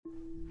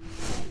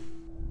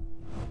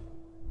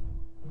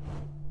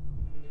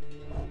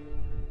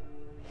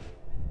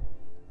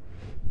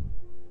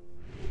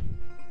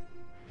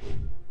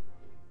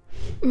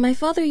My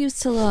father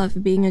used to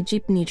love being a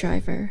jeepney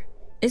driver,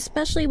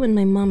 especially when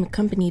my mom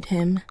accompanied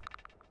him.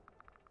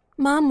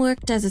 Mom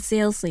worked as a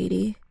sales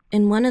lady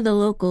in one of the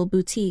local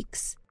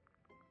boutiques,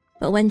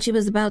 but when she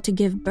was about to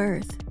give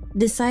birth,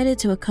 decided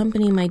to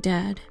accompany my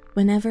dad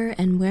whenever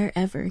and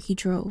wherever he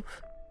drove.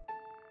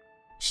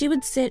 She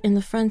would sit in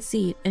the front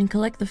seat and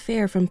collect the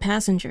fare from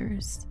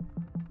passengers.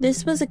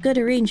 This was a good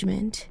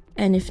arrangement,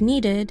 and if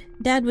needed,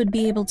 Dad would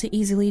be able to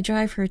easily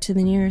drive her to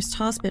the nearest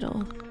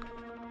hospital.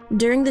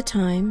 During the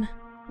time,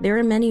 there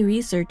were many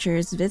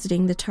researchers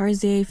visiting the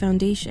Tarsier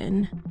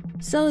Foundation,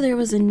 so there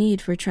was a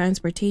need for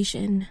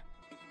transportation.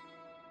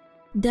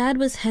 Dad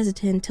was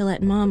hesitant to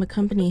let Mom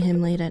accompany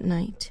him late at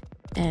night,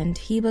 and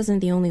he wasn't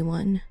the only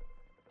one.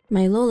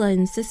 My Lola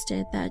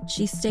insisted that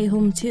she stay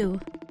home too.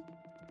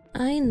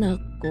 Ay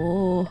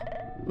nako,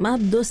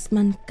 mabdos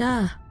man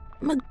ka.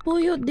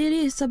 Magpuyo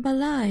diri sa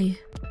balay,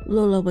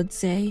 Lola would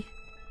say.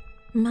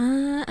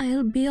 Ma,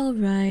 I'll be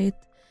alright.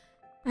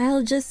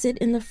 I'll just sit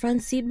in the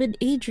front seat with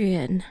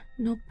Adrian.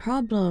 No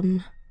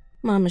problem,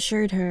 Mom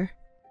assured her.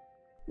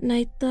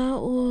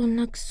 Naitao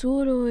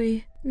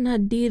nagsuroy na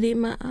dili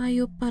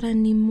maayo para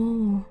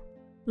nimo,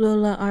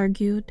 Lola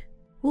argued.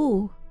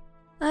 Who?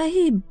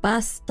 Ay,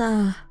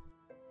 basta.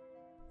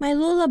 My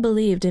Lola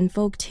believed in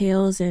folk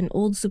tales and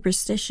old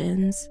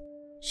superstitions.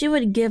 She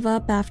would give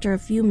up after a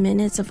few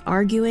minutes of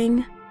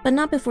arguing, but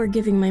not before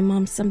giving my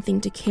mom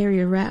something to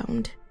carry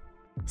around.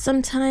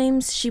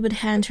 Sometimes she would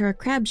hand her a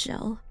crab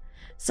shell,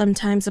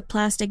 sometimes a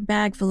plastic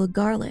bag full of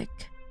garlic,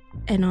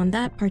 and on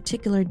that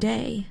particular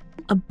day,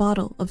 a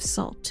bottle of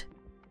salt.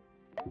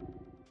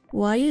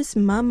 Why is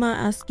Mama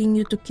asking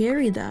you to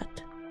carry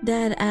that?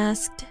 Dad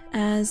asked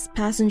as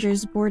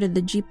passengers boarded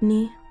the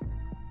jeepney.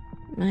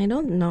 I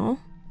don't know,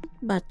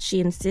 but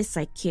she insists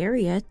I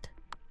carry it.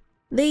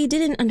 They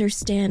didn't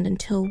understand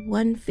until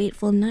one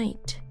fateful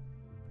night,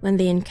 when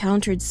they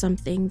encountered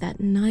something that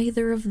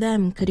neither of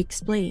them could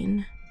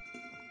explain.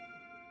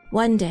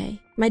 One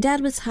day, my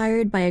dad was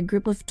hired by a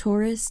group of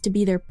tourists to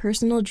be their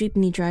personal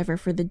jeepney driver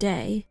for the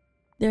day.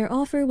 Their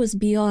offer was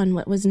beyond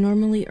what was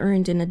normally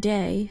earned in a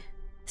day,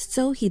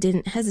 so he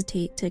didn't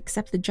hesitate to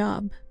accept the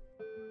job.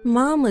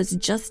 Mom was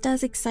just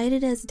as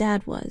excited as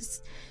Dad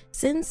was,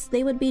 since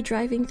they would be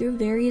driving through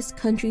various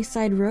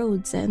countryside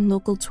roads and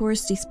local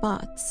touristy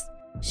spots.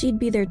 She'd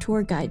be their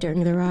tour guide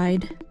during the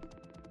ride.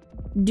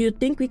 Do you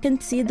think we can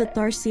see the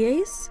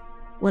Tarsiers?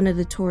 One of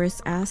the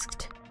tourists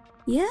asked.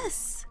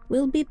 Yes,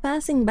 we'll be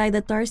passing by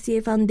the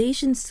Tarsier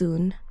Foundation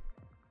soon.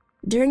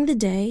 During the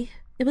day,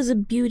 it was a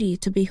beauty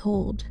to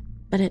behold,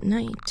 but at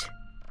night,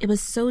 it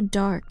was so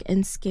dark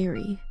and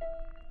scary.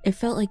 It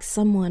felt like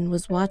someone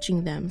was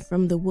watching them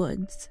from the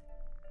woods.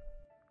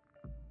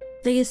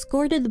 They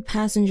escorted the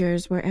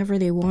passengers wherever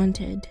they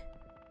wanted,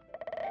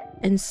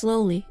 and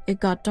slowly it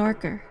got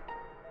darker,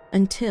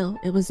 until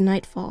it was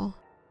nightfall.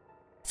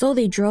 So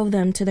they drove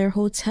them to their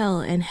hotel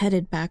and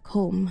headed back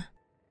home.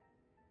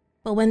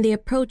 But when they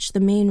approached the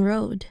main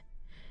road,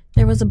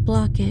 there was a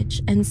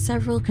blockage and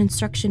several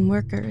construction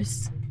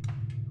workers.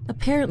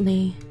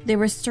 Apparently, they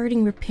were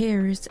starting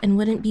repairs and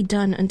wouldn't be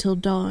done until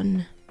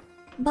dawn.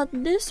 But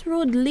this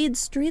road leads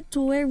straight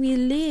to where we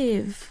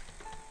live.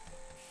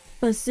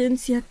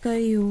 Pasensya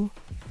kayo,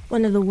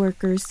 one of the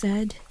workers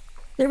said.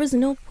 There was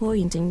no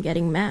point in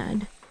getting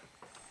mad.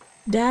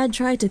 Dad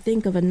tried to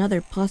think of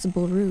another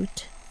possible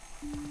route.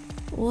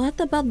 What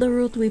about the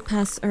route we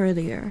passed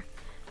earlier?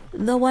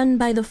 The one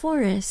by the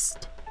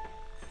forest?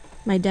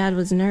 My dad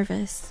was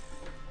nervous.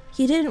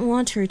 He didn't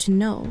want her to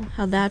know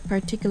how that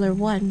particular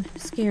one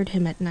scared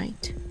him at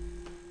night.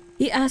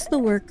 He asked the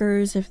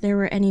workers if there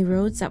were any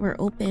roads that were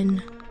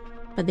open,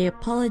 but they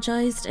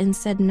apologized and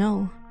said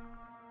no.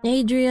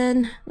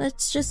 Adrian,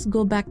 let's just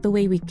go back the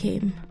way we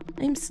came.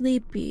 I'm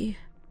sleepy.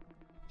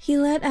 He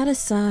let out a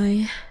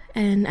sigh,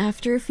 and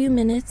after a few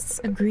minutes,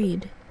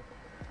 agreed.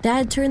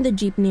 Dad turned the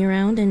jeepney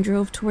around and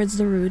drove towards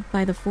the route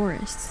by the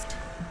forest.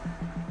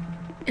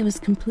 It was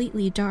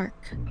completely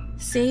dark,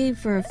 save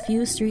for a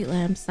few street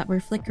lamps that were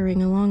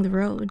flickering along the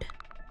road.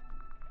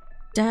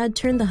 Dad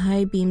turned the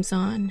high beams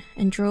on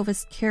and drove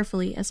as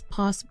carefully as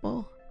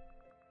possible.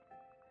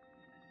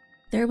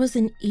 There was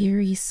an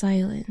eerie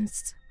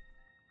silence.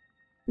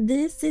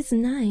 This is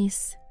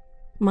nice,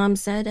 Mom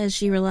said as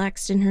she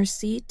relaxed in her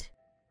seat.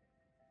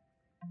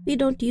 We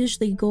don't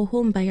usually go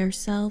home by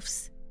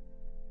ourselves.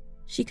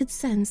 She could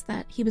sense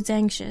that he was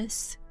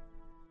anxious.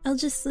 I'll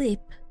just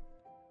sleep.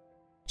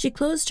 She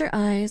closed her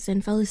eyes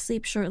and fell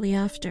asleep shortly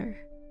after.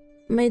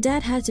 My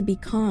dad had to be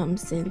calm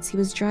since he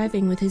was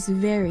driving with his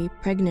very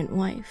pregnant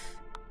wife.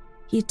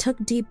 He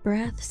took deep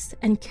breaths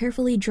and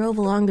carefully drove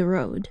along the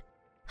road,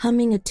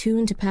 humming a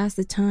tune to pass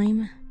the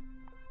time.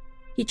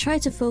 He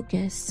tried to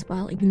focus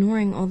while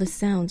ignoring all the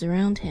sounds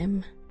around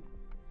him.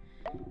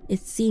 It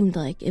seemed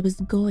like it was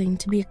going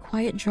to be a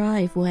quiet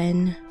drive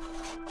when...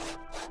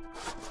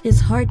 His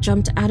heart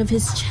jumped out of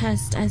his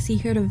chest as he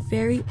heard a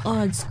very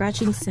odd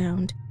scratching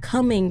sound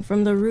coming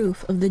from the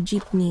roof of the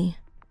jeepney.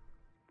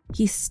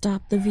 He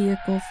stopped the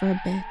vehicle for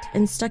a bit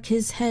and stuck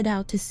his head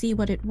out to see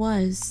what it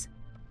was.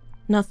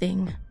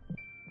 Nothing.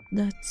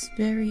 That's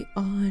very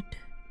odd,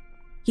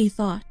 he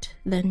thought,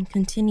 then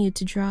continued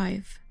to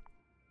drive.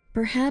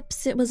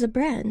 Perhaps it was a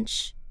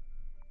branch.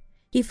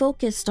 He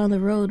focused on the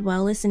road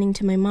while listening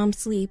to my mom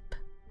sleep.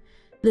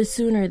 The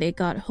sooner they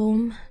got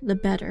home, the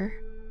better.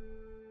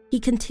 He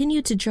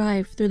continued to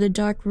drive through the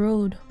dark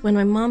road when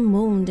my mom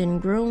moaned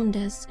and groaned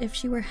as if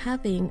she were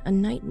having a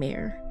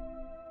nightmare.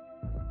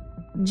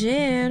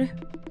 "Jer,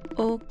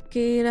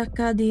 okay ra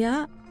ka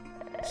dia?"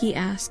 he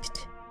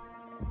asked.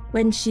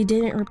 When she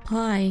didn't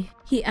reply,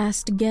 he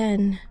asked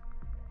again,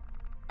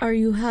 "Are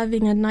you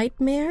having a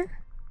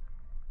nightmare?"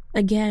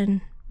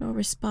 Again, no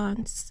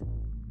response.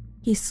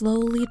 He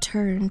slowly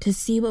turned to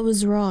see what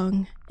was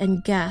wrong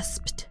and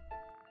gasped.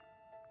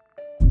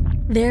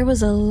 There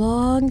was a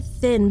long,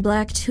 thin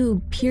black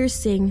tube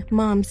piercing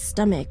Mom's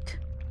stomach.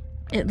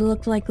 It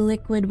looked like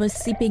liquid was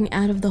seeping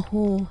out of the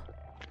hole,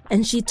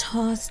 and she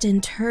tossed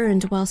and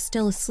turned while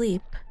still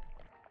asleep.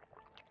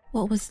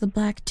 What was the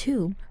black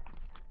tube?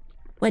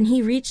 When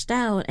he reached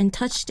out and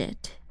touched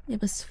it, it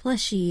was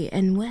fleshy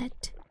and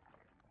wet.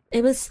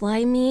 It was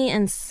slimy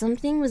and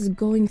something was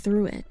going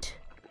through it.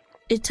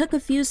 It took a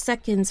few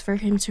seconds for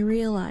him to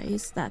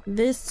realize that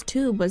this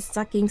tube was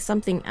sucking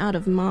something out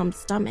of Mom's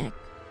stomach.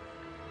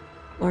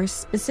 Or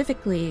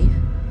specifically,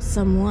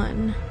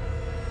 someone.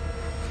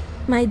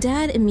 My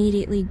dad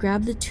immediately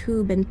grabbed the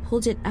tube and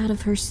pulled it out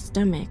of her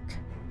stomach.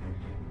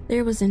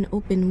 There was an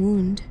open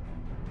wound.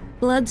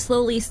 Blood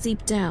slowly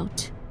seeped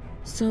out,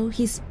 so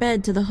he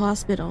sped to the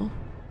hospital.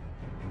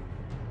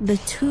 The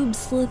tube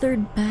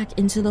slithered back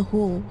into the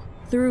hole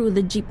through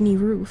the jeepney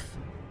roof,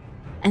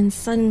 and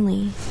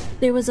suddenly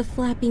there was a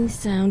flapping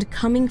sound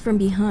coming from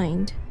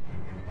behind.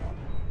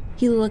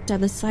 He looked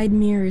at the side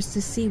mirrors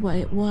to see what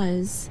it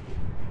was,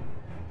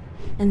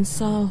 and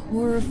saw a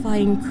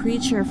horrifying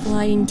creature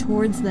flying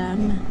towards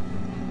them.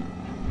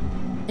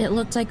 It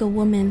looked like a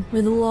woman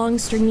with long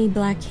stringy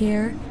black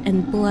hair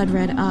and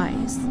blood-red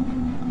eyes.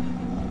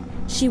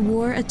 She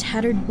wore a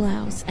tattered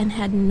blouse and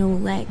had no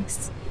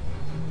legs.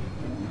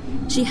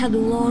 She had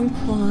long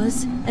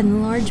claws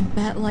and large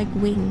bat-like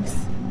wings.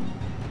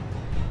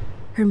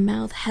 Her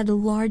mouth had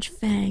large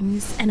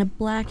fangs and a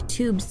black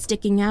tube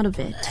sticking out of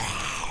it.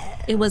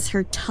 It was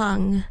her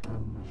tongue.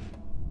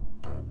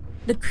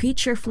 The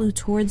creature flew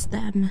towards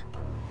them.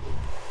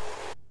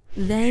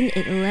 Then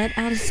it let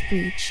out a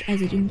screech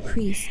as it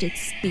increased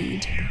its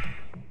speed.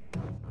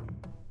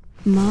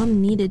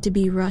 Mom needed to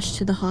be rushed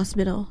to the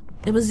hospital.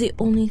 It was the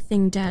only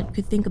thing Dad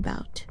could think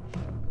about.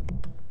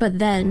 But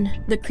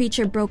then, the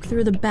creature broke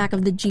through the back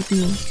of the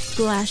jeepney,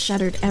 glass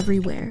shattered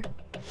everywhere.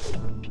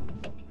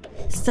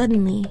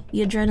 Suddenly,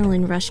 the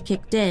adrenaline rush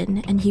kicked in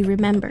and he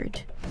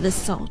remembered the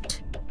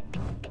salt.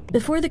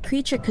 Before the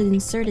creature could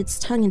insert its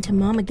tongue into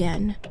Mom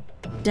again,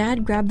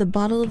 Dad grabbed the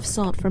bottle of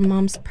salt from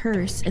Mom's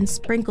purse and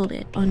sprinkled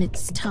it on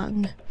its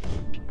tongue.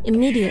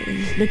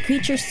 Immediately, the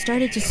creature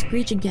started to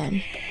screech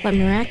again, but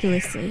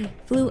miraculously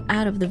flew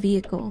out of the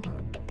vehicle.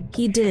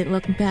 He didn't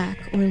look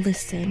back or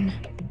listen.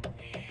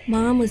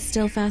 Mom was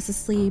still fast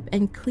asleep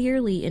and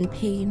clearly in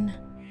pain.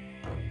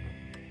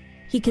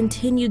 He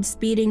continued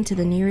speeding to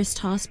the nearest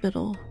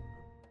hospital.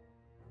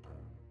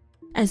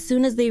 As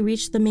soon as they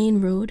reached the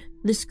main road,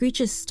 the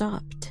screeches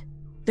stopped.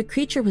 The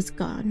creature was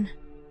gone.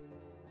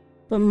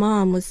 But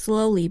Mom was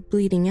slowly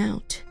bleeding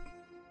out.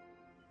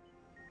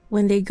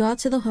 When they got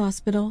to the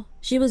hospital,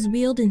 she was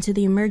wheeled into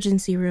the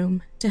emergency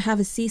room to have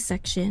a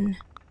C-section.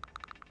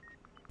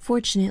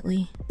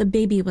 Fortunately, the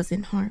baby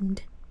wasn't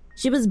harmed.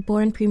 She was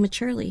born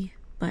prematurely,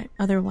 but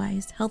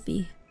otherwise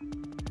healthy.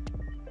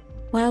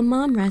 While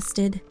Mom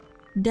rested,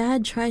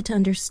 Dad tried to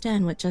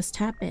understand what just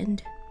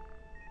happened.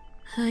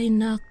 Ay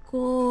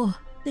nako,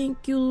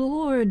 thank you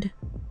Lord.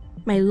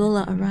 My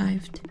Lola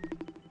arrived.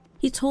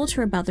 He told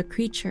her about the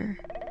creature,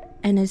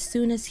 and as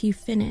soon as he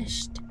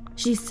finished,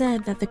 she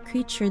said that the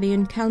creature they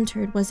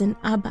encountered was an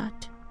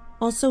abat,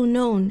 also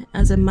known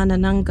as a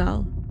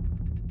Manananggal.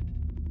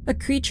 A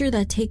creature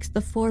that takes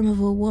the form of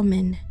a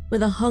woman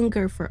with a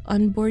hunger for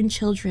unborn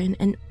children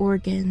and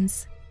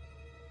organs.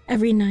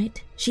 Every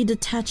night, she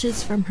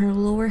detaches from her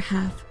lower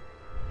half,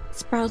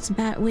 sprouts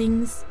bat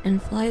wings,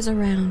 and flies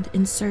around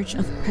in search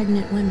of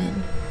pregnant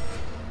women.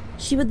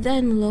 She would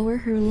then lower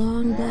her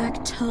long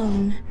black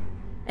tongue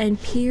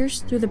and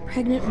pierce through the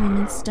pregnant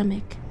woman's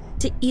stomach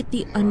to eat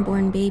the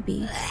unborn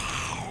baby.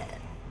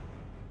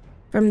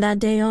 From that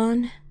day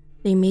on,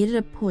 they made it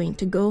a point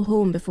to go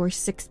home before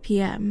 6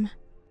 p.m.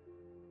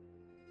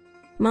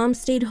 Mom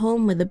stayed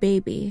home with the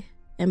baby,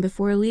 and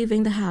before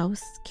leaving the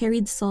house,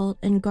 carried salt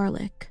and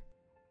garlic.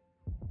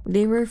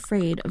 They were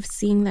afraid of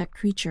seeing that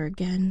creature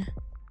again.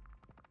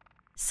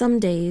 Some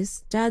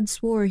days, Dad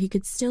swore he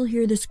could still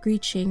hear the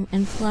screeching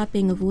and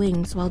flapping of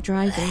wings while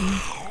driving.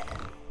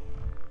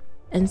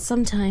 And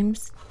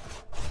sometimes,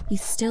 he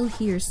still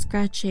hears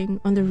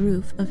scratching on the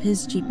roof of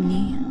his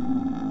jeepney.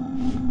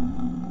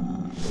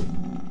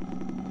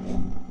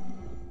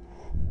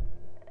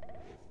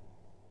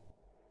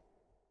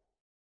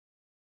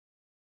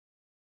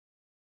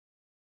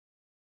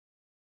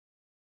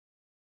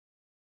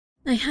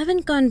 I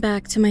haven't gone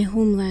back to my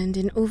homeland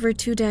in over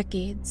 2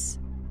 decades.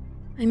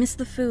 I miss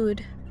the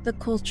food, the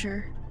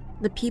culture,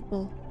 the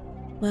people.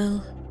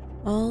 Well,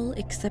 all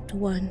except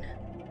one.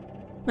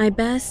 My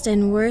best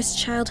and worst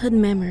childhood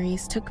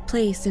memories took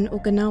place in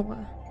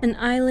Okinawa, an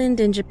island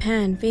in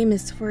Japan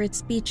famous for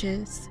its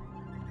beaches.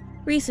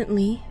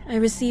 Recently, I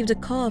received a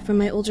call from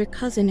my older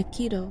cousin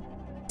Akito,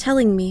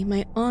 telling me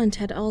my aunt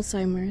had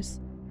Alzheimer's,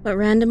 but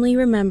randomly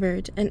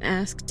remembered and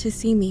asked to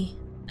see me.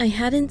 I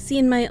hadn't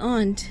seen my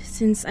aunt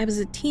since I was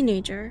a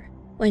teenager,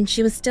 when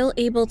she was still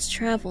able to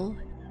travel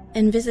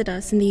and visit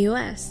us in the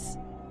US.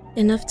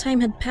 Enough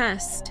time had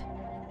passed,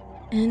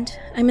 and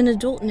I'm an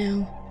adult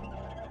now.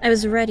 I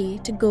was ready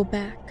to go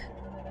back.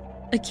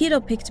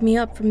 Akito picked me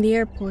up from the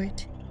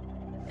airport,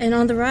 and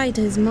on the ride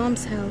to his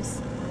mom's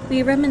house,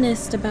 we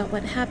reminisced about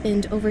what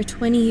happened over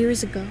 20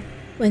 years ago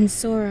when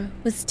Sora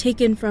was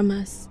taken from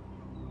us,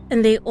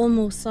 and they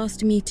almost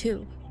lost me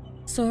too.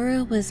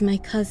 Sora was my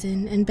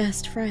cousin and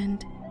best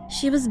friend.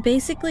 She was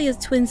basically a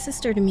twin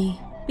sister to me,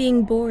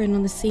 being born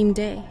on the same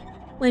day.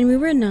 When we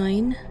were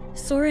 9,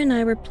 Sora and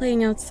I were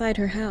playing outside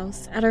her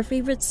house at our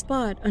favorite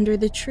spot under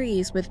the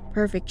trees with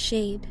perfect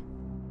shade.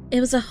 It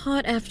was a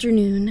hot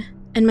afternoon,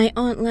 and my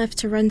aunt left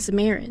to run some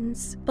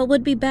errands, but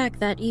would be back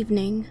that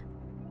evening.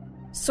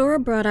 Sora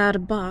brought out a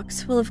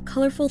box full of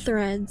colorful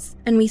threads,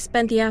 and we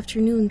spent the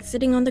afternoon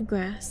sitting on the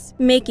grass,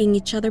 making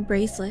each other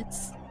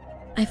bracelets.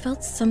 I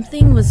felt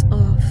something was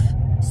off.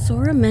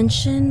 Sora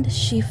mentioned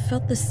she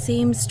felt the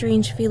same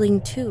strange feeling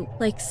too,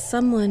 like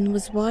someone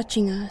was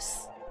watching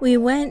us. We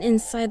went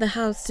inside the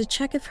house to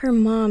check if her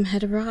mom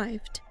had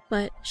arrived,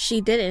 but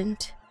she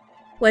didn't.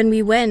 When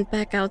we went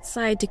back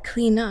outside to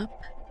clean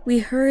up, we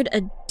heard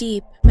a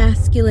deep,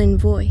 masculine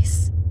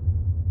voice.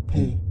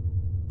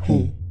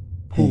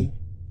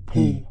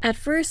 At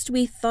first,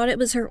 we thought it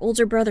was her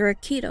older brother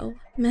Akito,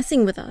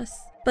 messing with us,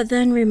 but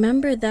then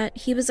remembered that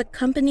he was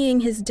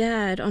accompanying his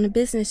dad on a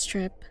business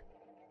trip.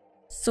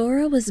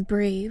 Sora was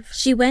brave.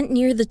 She went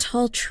near the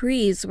tall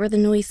trees where the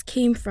noise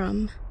came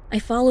from. I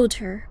followed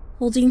her,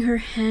 holding her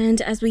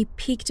hand as we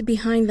peeked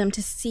behind them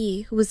to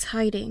see who was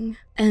hiding.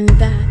 And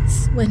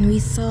that's when we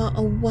saw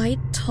a white,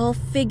 tall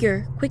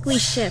figure quickly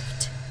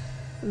shift.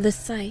 The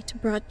sight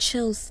brought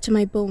chills to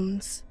my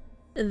bones.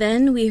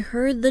 Then we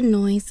heard the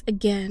noise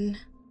again.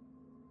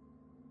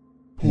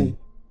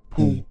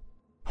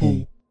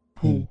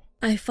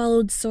 I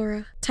followed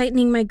Sora,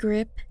 tightening my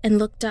grip, and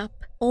looked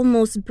up,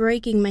 almost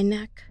breaking my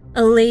neck.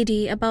 A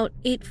lady about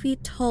 8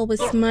 feet tall was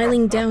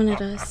smiling down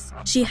at us.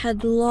 She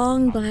had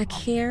long black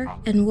hair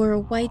and wore a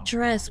white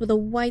dress with a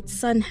white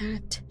sun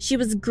hat. She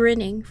was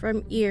grinning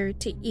from ear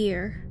to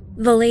ear.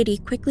 The lady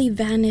quickly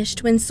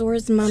vanished when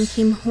Sora's mom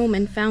came home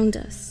and found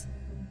us.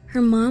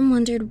 Her mom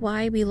wondered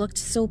why we looked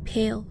so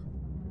pale,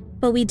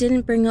 but we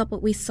didn't bring up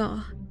what we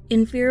saw,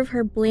 in fear of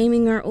her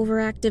blaming our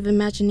overactive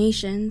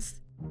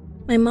imaginations.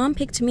 My mom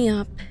picked me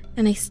up,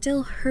 and I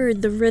still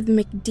heard the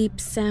rhythmic deep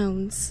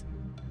sounds.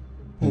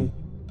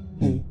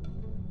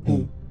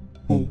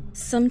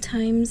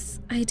 Sometimes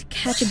I'd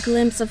catch a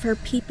glimpse of her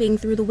peeping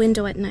through the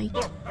window at night,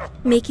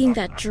 making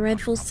that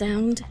dreadful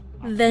sound,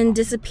 then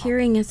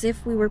disappearing as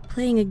if we were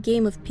playing a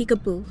game of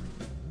peekaboo.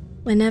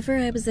 Whenever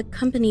I was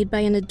accompanied by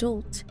an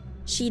adult,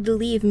 she'd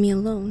leave me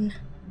alone.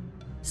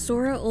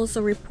 Sora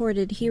also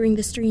reported hearing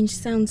the strange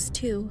sounds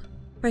too,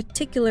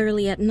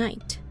 particularly at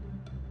night.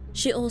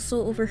 She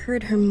also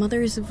overheard her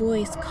mother's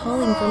voice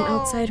calling from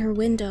outside her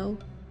window,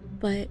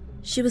 but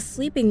she was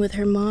sleeping with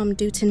her mom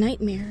due to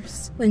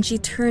nightmares. When she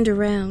turned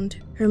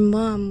around, her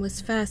mom was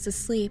fast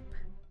asleep.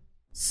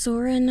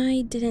 Sora and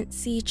I didn't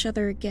see each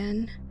other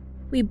again.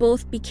 We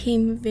both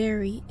became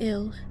very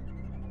ill.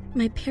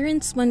 My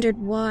parents wondered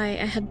why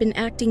I had been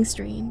acting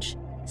strange,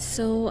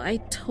 so I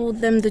told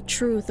them the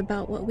truth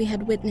about what we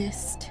had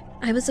witnessed.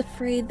 I was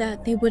afraid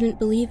that they wouldn't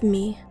believe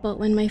me, but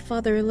when my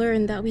father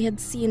learned that we had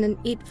seen an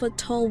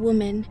 8-foot-tall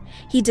woman,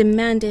 he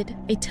demanded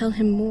I tell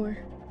him more.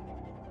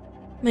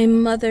 My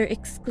mother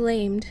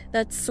exclaimed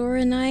that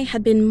Sora and I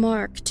had been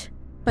marked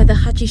by the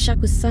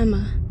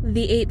Hachishakusama,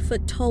 the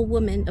 8-foot-tall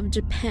woman of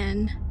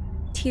Japan.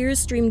 Tears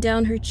streamed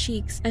down her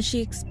cheeks as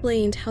she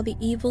explained how the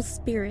evil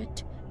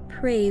spirit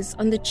preys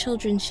on the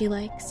children she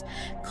likes,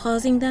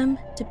 causing them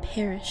to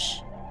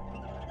perish.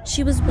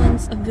 She was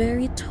once a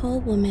very tall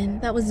woman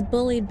that was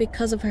bullied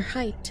because of her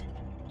height.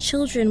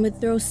 Children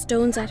would throw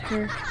stones at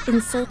her,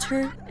 insult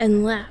her,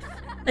 and laugh,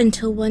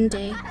 until one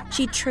day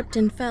she tripped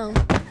and fell.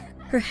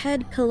 Her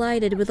head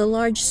collided with a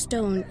large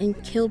stone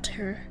and killed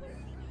her.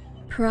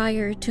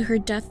 Prior to her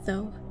death,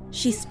 though,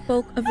 she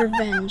spoke of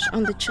revenge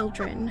on the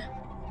children.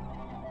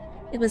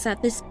 It was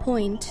at this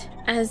point,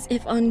 as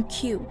if on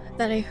cue,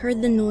 that I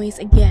heard the noise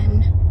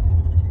again.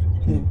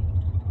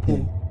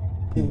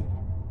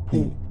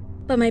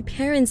 But my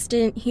parents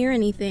didn't hear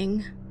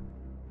anything.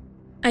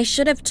 I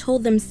should have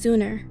told them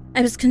sooner.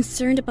 I was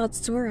concerned about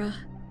Sora,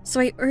 so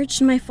I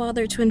urged my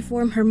father to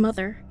inform her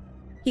mother.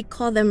 He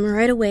called them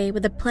right away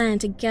with a plan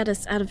to get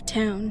us out of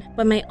town,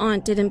 but my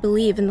aunt didn't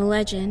believe in the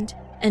legend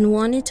and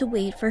wanted to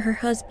wait for her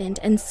husband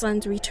and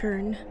son's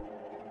return.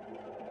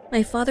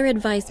 My father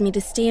advised me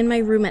to stay in my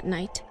room at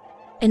night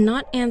and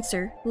not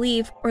answer,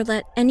 leave, or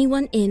let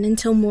anyone in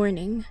until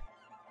morning.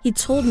 He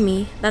told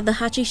me that the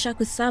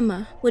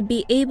Hachishakusama would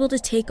be able to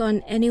take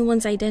on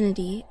anyone's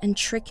identity and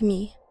trick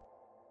me.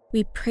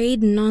 We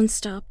prayed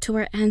nonstop to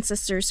our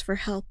ancestors for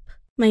help.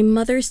 My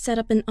mother set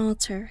up an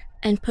altar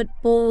and put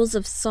bowls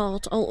of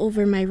salt all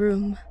over my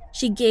room.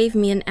 She gave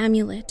me an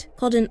amulet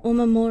called an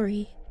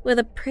omamori with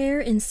a prayer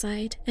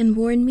inside and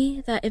warned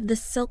me that if the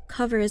silk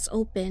cover is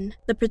open,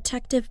 the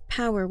protective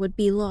power would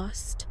be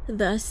lost.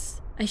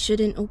 Thus, I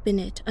shouldn't open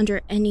it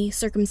under any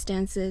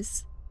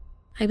circumstances.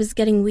 I was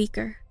getting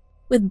weaker,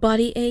 with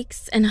body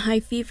aches and high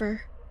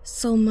fever,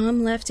 so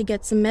Mom left to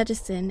get some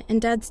medicine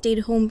and Dad stayed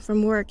home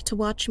from work to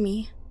watch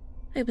me.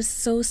 I was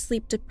so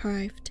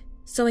sleep-deprived,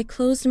 so I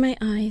closed my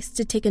eyes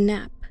to take a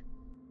nap.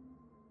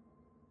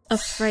 A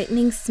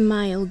frightening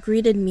smile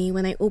greeted me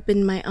when I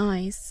opened my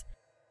eyes.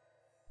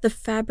 The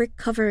fabric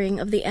covering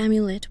of the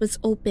amulet was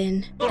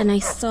open, and I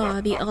saw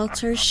the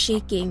altar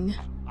shaking.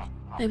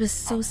 I was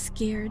so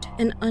scared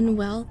and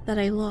unwell that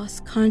I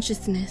lost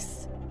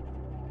consciousness.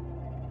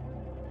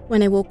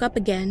 When I woke up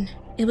again,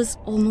 it was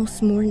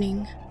almost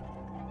morning.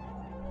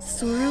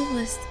 Sora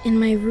was in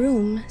my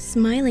room,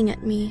 smiling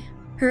at me.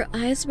 Her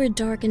eyes were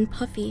dark and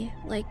puffy,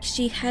 like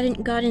she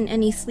hadn't gotten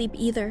any sleep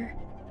either.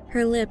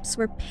 Her lips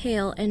were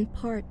pale and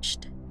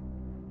parched.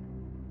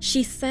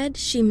 She said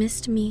she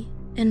missed me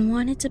and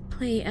wanted to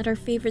play at our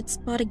favorite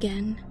spot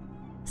again.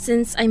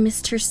 Since I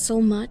missed her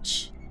so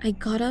much, I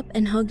got up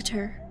and hugged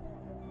her.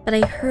 But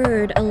I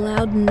heard a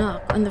loud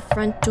knock on the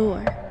front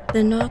door.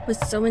 The knock was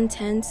so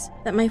intense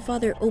that my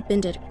father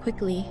opened it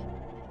quickly.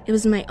 It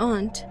was my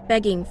aunt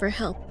begging for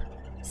help.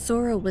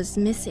 Sora was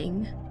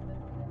missing.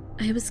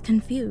 I was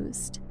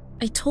confused.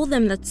 I told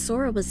them that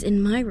Sora was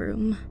in my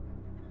room.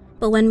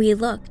 But when we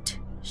looked,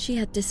 she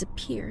had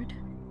disappeared.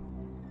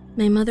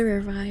 My mother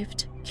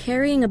arrived,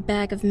 carrying a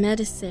bag of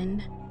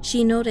medicine.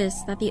 She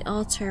noticed that the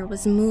altar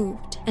was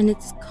moved and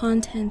its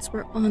contents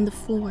were on the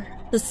floor.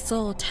 The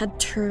salt had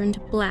turned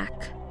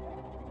black.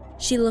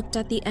 She looked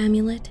at the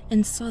amulet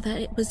and saw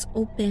that it was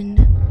open.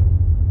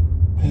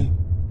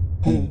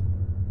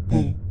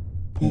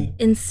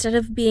 Instead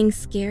of being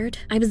scared,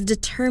 I was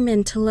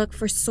determined to look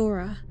for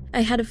Sora.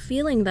 I had a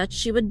feeling that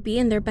she would be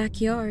in their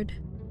backyard,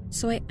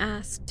 so I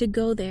asked to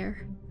go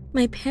there.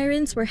 My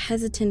parents were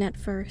hesitant at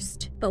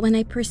first, but when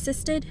I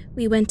persisted,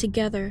 we went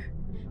together.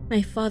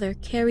 My father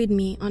carried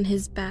me on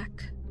his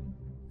back.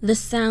 The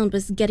sound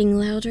was getting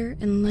louder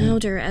and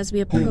louder as we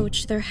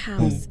approached their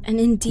house, and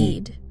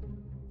indeed,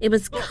 it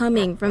was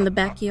coming from the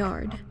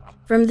backyard,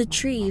 from the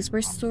trees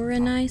where Sora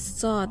and I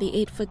saw the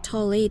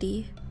 8-foot-tall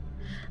lady.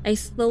 I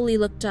slowly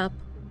looked up,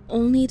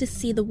 only to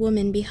see the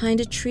woman behind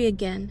a tree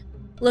again,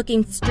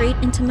 looking straight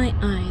into my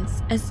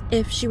eyes as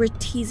if she were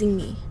teasing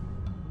me.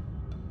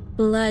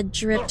 Blood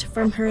dripped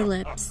from her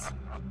lips.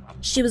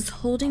 She was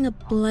holding a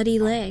bloody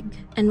leg,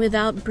 and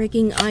without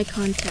breaking eye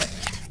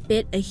contact,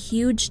 bit a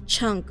huge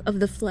chunk of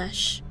the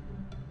flesh.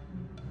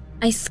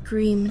 I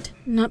screamed,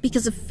 not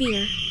because of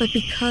fear, but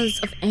because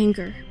of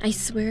anger. I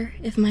swear,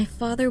 if my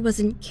father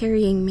wasn't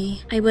carrying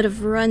me, I would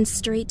have run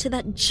straight to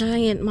that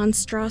giant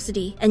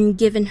monstrosity and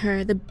given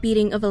her the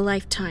beating of a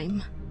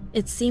lifetime.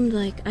 It seemed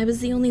like I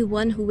was the only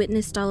one who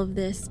witnessed all of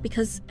this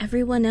because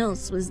everyone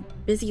else was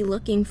busy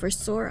looking for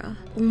Sora.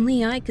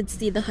 Only I could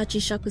see the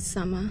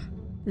Hachishakusama.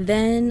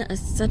 Then a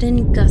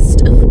sudden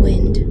gust of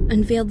wind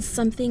unveiled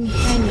something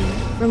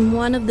hanging from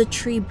one of the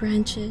tree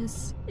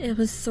branches. It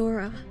was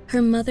Sora.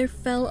 Her mother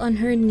fell on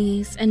her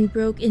knees and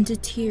broke into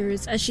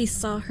tears as she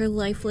saw her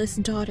lifeless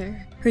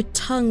daughter. Her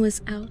tongue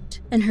was out,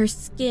 and her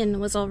skin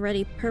was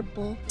already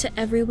purple. To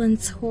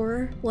everyone's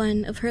horror,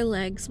 one of her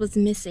legs was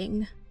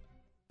missing.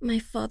 My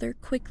father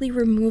quickly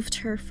removed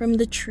her from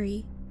the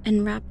tree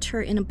and wrapped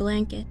her in a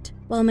blanket,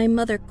 while my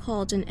mother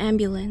called an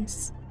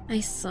ambulance. I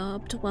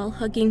sobbed while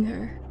hugging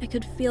her. I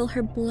could feel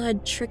her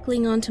blood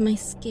trickling onto my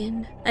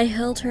skin. I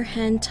held her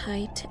hand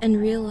tight and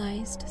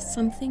realized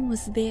something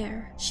was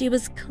there. She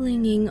was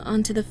clinging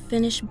onto the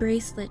finished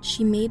bracelet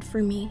she made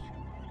for me.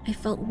 I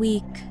felt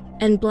weak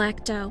and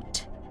blacked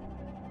out.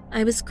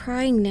 I was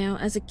crying now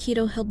as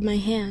Akito held my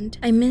hand.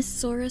 I missed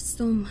Sora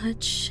so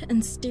much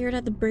and stared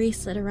at the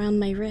bracelet around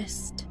my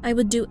wrist. I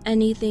would do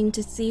anything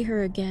to see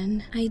her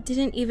again. I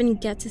didn't even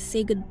get to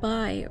say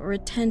goodbye or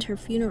attend her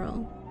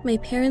funeral. My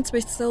parents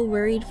were so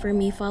worried for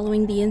me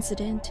following the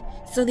incident,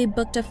 so they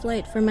booked a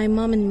flight for my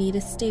mom and me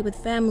to stay with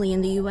family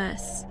in the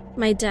US.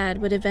 My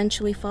dad would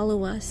eventually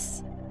follow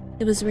us.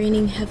 It was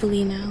raining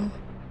heavily now.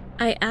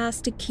 I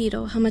asked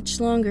Akito how much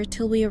longer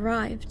till we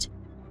arrived.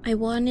 I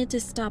wanted to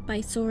stop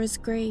by Sora's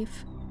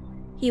grave.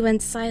 He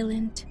went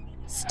silent,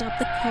 stopped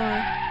the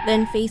car,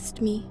 then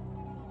faced me.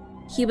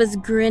 He was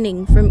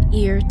grinning from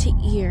ear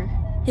to ear.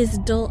 His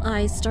dull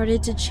eyes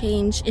started to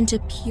change into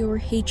pure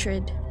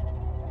hatred.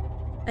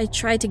 I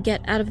tried to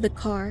get out of the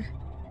car.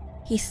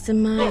 He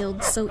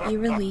smiled so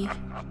eerily.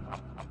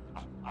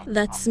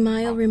 That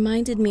smile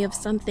reminded me of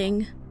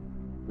something,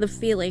 the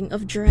feeling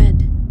of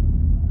dread.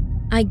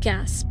 I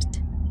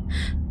gasped.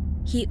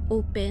 He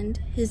opened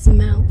his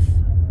mouth.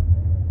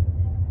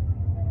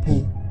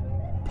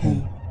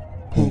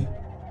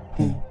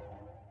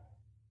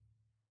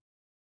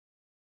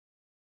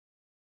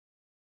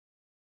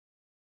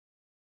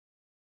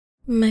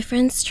 My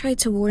friends tried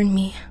to warn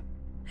me.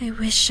 I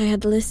wish I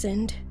had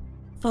listened.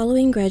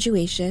 Following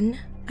graduation,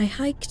 I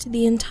hiked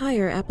the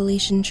entire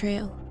Appalachian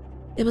Trail.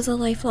 It was a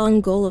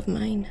lifelong goal of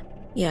mine.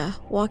 Yeah,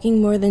 walking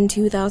more than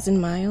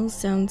 2,000 miles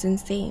sounds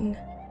insane.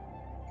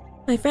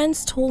 My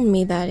friends told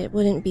me that it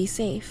wouldn't be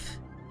safe,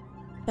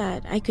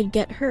 that I could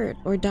get hurt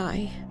or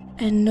die,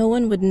 and no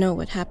one would know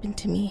what happened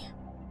to me.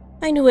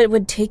 I knew it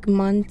would take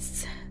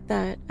months,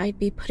 that I'd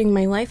be putting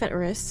my life at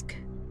risk,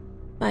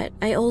 but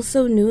I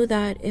also knew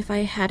that if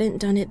I hadn't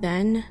done it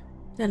then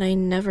I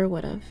never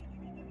would have.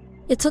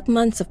 It took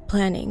months of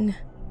planning,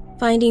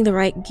 finding the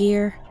right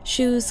gear,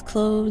 shoes,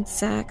 clothes,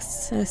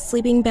 sacks, a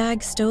sleeping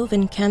bag, stove,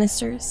 and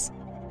canisters.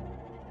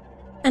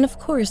 And of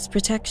course,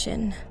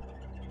 protection.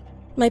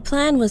 My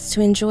plan was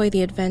to enjoy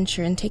the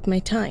adventure and take my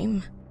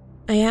time.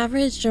 I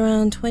averaged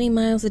around 20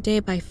 miles a day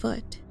by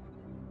foot.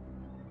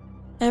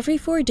 Every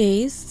 4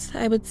 days,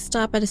 I would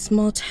stop at a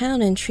small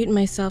town and treat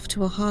myself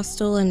to a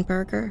hostel and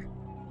burger.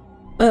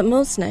 But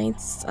most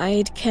nights,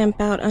 I'd camp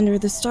out under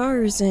the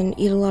stars and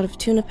eat a lot of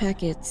tuna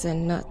packets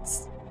and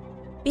nuts.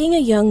 Being a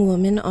young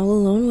woman all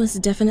alone was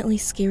definitely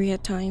scary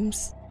at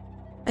times.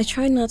 I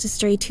tried not to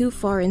stray too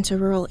far into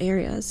rural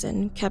areas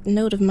and kept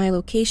note of my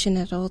location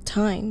at all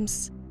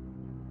times.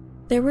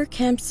 There were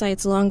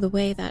campsites along the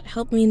way that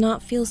helped me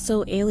not feel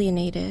so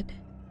alienated.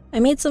 I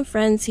made some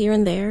friends here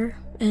and there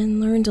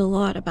and learned a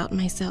lot about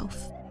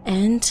myself.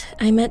 And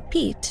I met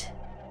Pete.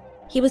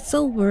 He was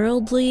so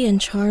worldly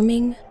and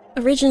charming.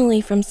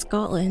 Originally from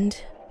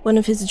Scotland, one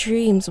of his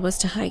dreams was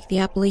to hike the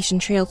Appalachian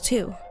Trail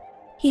too.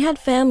 He had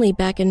family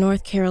back in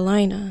North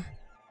Carolina.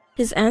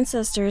 His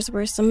ancestors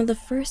were some of the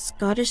first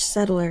Scottish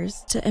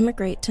settlers to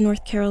immigrate to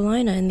North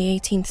Carolina in the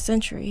 18th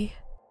century.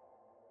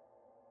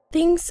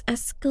 Things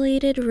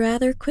escalated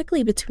rather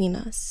quickly between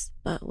us,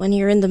 but when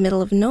you're in the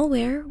middle of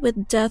nowhere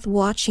with death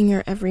watching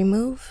your every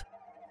move,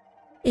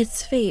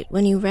 it's fate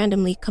when you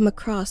randomly come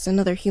across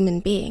another human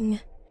being.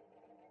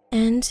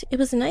 And it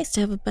was nice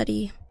to have a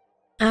buddy.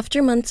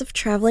 After months of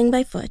traveling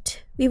by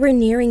foot, we were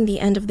nearing the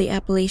end of the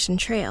Appalachian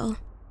Trail.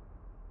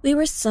 We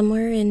were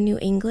somewhere in New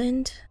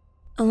England,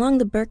 along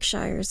the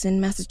Berkshires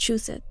in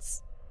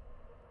Massachusetts.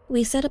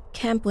 We set up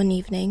camp one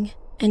evening,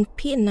 and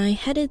Pete and I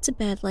headed to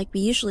bed like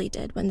we usually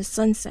did when the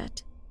sun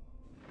set.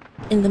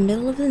 In the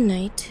middle of the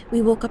night,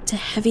 we woke up to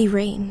heavy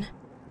rain.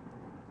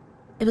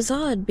 It was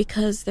odd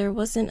because there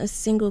wasn't a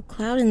single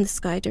cloud in the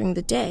sky during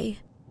the day,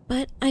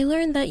 but I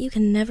learned that you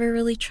can never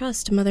really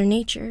trust Mother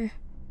Nature.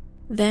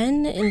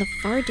 Then, in the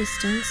far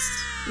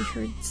distance, we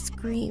heard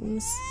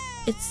screams.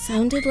 It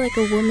sounded like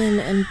a woman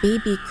and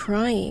baby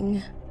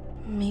crying.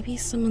 Maybe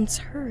someone's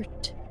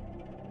hurt.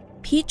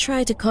 Pete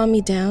tried to calm me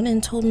down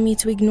and told me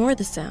to ignore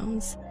the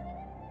sounds,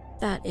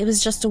 that it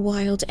was just a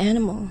wild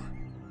animal,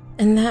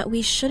 and that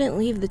we shouldn't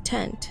leave the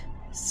tent,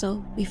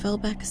 so we fell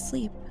back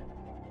asleep.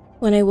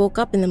 When I woke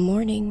up in the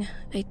morning,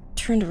 I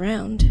turned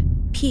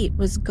around. Pete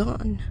was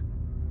gone.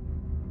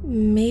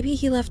 Maybe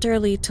he left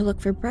early to look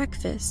for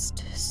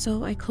breakfast,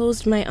 so I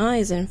closed my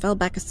eyes and fell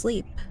back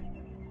asleep.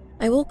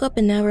 I woke up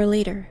an hour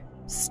later,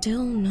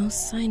 still no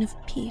sign of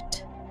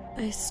Pete.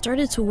 I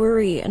started to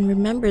worry and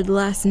remembered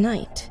last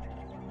night.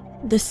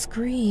 The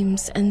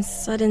screams and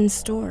sudden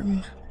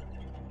storm.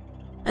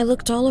 I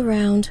looked all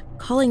around,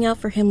 calling out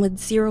for him with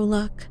zero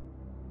luck,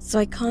 so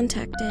I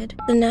contacted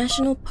the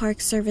National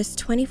Park Service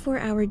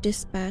 24-hour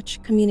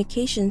dispatch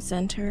communication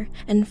center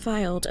and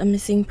filed a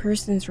missing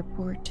persons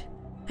report.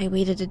 I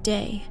waited a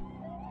day.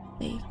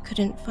 They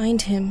couldn't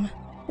find him.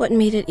 What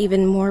made it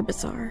even more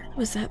bizarre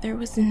was that there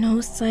was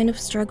no sign of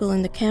struggle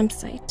in the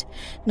campsite.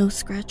 No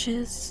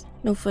scratches,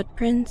 no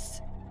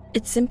footprints.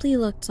 It simply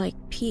looked like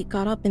Pete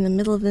got up in the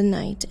middle of the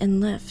night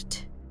and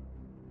left.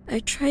 I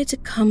tried to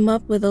come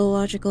up with a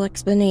logical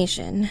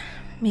explanation.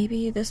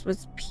 Maybe this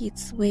was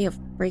Pete's way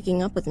of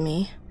breaking up with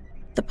me.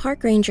 The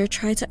park ranger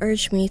tried to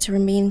urge me to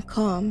remain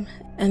calm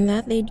and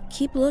that they'd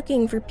keep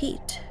looking for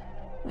Pete.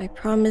 I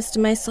promised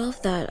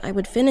myself that I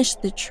would finish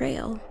the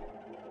trail.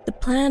 The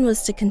plan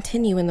was to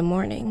continue in the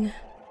morning.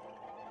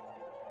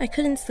 I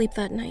couldn't sleep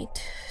that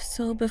night,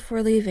 so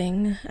before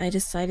leaving, I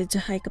decided to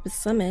hike up a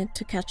summit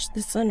to catch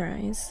the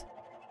sunrise.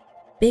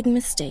 Big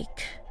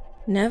mistake.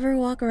 Never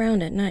walk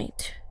around at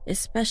night,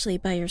 especially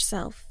by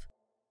yourself.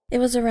 It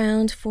was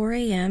around 4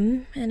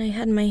 a.m., and I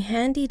had my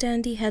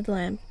handy-dandy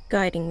headlamp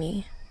guiding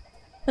me.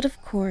 But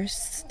of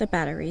course, the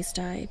batteries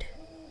died.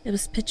 It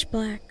was pitch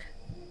black.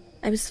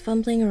 I was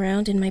fumbling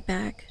around in my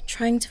bag,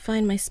 trying to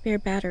find my spare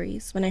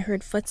batteries when I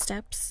heard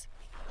footsteps.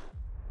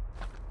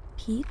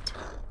 Pete?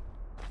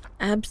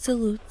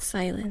 Absolute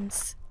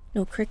silence.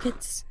 No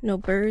crickets, no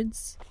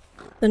birds.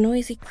 The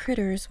noisy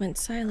critters went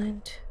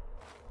silent.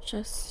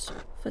 Just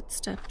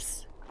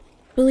footsteps.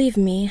 Believe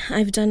me,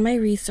 I've done my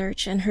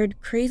research and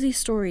heard crazy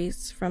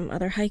stories from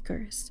other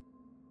hikers.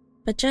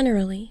 But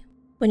generally,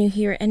 when you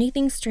hear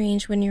anything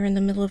strange when you're in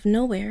the middle of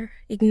nowhere,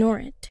 ignore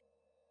it.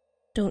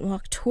 Don't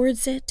walk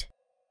towards it.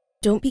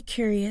 Don't be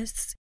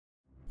curious.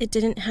 It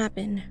didn't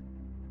happen.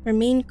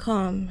 Remain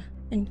calm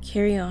and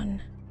carry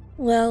on.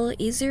 Well,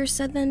 easier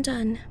said than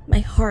done. My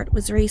heart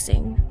was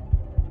racing.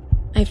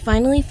 I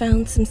finally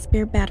found some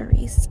spare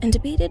batteries and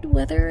debated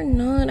whether or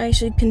not I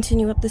should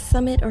continue up the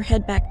summit or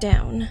head back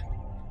down.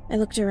 I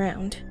looked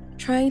around,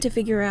 trying to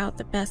figure out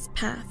the best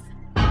path,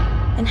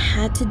 and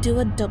had to do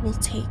a double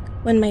take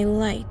when my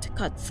light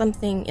caught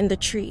something in the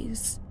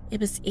trees. It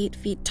was 8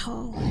 feet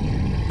tall.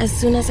 As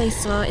soon as I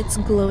saw its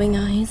glowing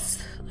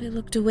eyes, I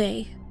looked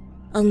away.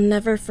 I'll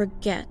never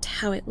forget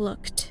how it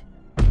looked.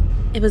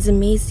 It was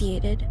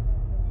emaciated,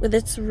 with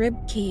its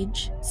rib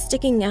cage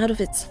sticking out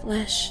of its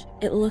flesh.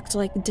 It looked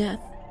like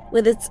death,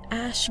 with its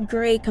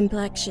ash-gray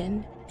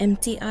complexion,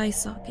 empty eye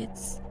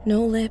sockets,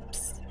 no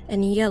lips,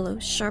 and yellow,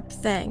 sharp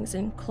fangs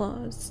and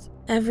claws.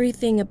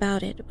 Everything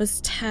about it was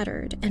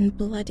tattered and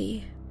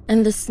bloody,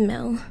 and the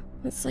smell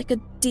was like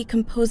a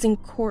decomposing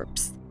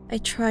corpse. I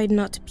tried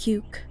not to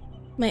puke.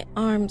 My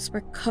arms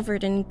were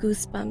covered in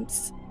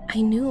goosebumps.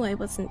 I knew I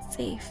wasn't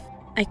safe.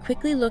 I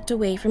quickly looked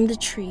away from the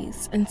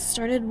trees and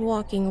started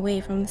walking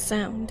away from the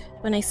sound.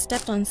 When I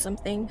stepped on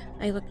something,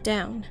 I looked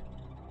down.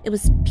 It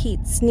was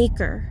Pete's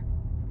sneaker.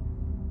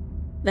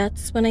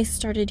 That's when I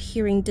started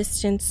hearing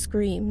distant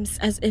screams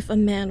as if a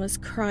man was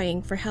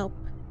crying for help.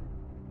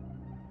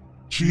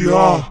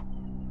 Gia!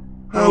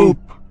 Help!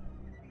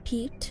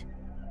 Pete?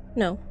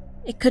 No,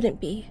 it couldn't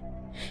be.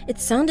 It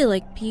sounded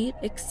like Pete,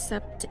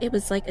 except it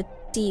was like a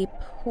deep,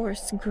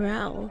 hoarse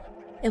growl.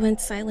 It went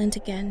silent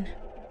again.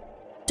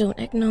 Don't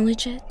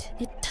acknowledge it.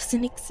 It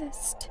doesn't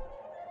exist.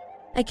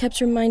 I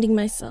kept reminding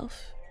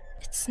myself,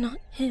 it's not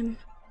him.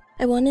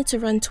 I wanted to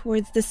run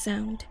towards the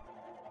sound,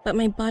 but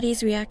my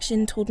body's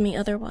reaction told me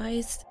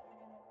otherwise.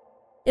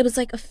 It was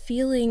like a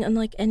feeling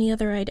unlike any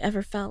other I'd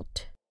ever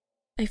felt.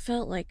 I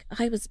felt like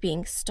I was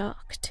being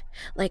stalked,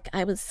 like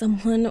I was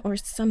someone or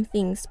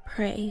something's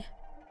prey.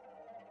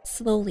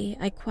 Slowly,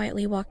 I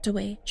quietly walked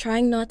away,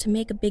 trying not to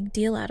make a big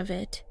deal out of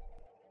it,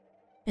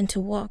 and to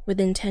walk with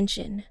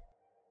intention.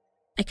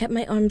 I kept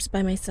my arms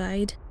by my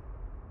side.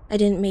 I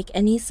didn't make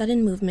any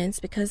sudden movements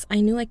because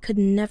I knew I could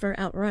never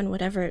outrun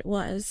whatever it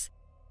was.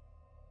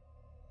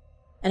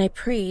 And I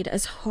prayed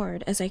as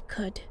hard as I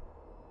could.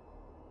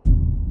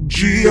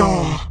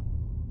 Gia!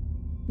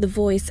 The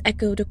voice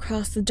echoed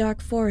across the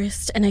dark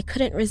forest, and I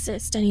couldn't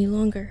resist any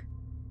longer.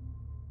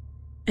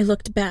 I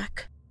looked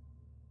back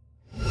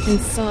and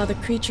saw the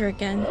creature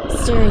again,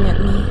 staring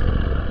at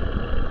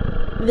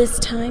me. This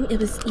time it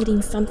was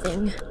eating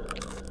something.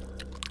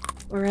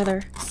 Or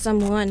rather,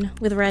 someone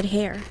with red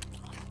hair.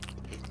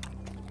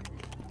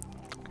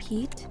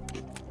 Pete?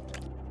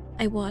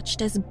 I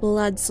watched as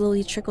blood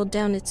slowly trickled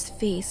down its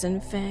face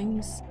and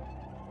fangs.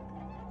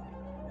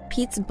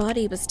 Pete's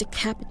body was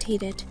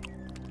decapitated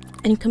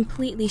and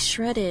completely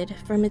shredded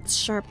from its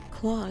sharp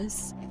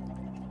claws.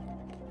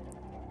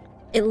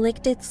 It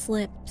licked its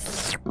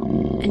lips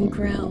and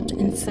growled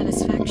in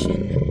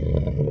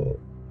satisfaction.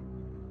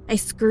 I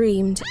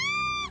screamed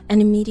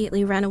and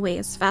immediately ran away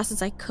as fast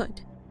as I could.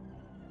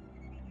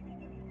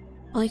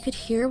 All I could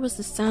hear was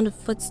the sound of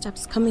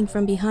footsteps coming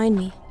from behind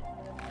me,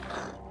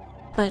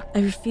 but I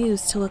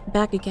refused to look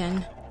back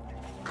again.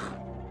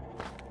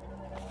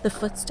 The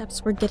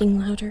footsteps were getting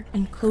louder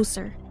and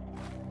closer.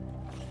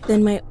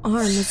 Then my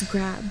arm was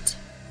grabbed.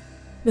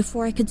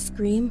 Before I could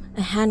scream,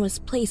 a hand was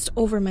placed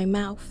over my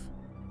mouth.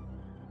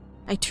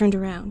 I turned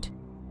around.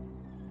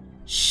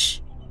 Shh,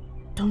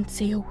 don't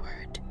say a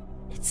word.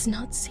 It's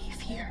not safe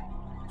here.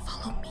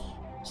 Follow me.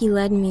 He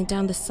led me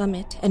down the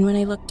summit, and when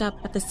I looked up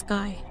at the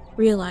sky,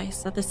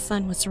 realized that the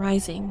sun was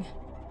rising.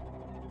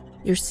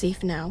 You're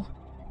safe now.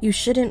 You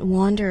shouldn't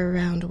wander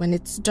around when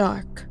it's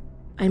dark.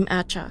 I'm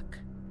Achak.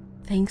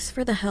 Thanks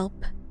for the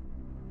help.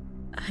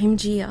 I'm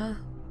Gia.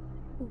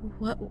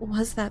 What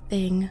was that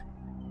thing?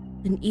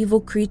 An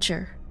evil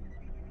creature.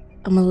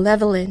 A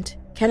malevolent,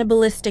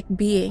 cannibalistic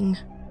being.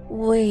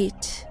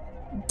 Wait,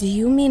 do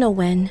you mean a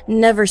Wen?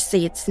 Never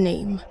say its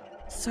name.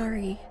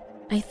 Sorry.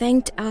 I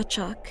thanked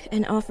Achak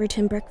and offered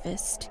him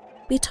breakfast.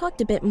 We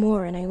talked a bit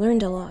more and I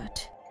learned a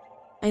lot.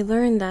 I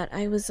learned that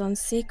I was on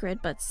sacred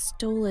but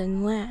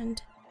stolen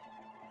land.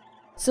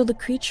 So the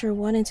creature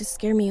wanted to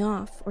scare me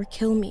off or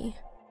kill me.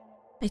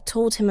 I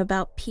told him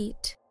about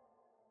Pete.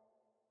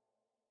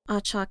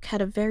 Achak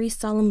had a very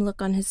solemn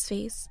look on his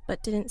face,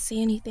 but didn't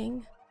say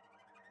anything.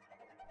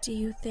 Do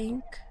you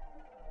think?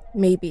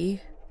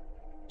 Maybe.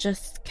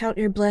 Just count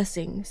your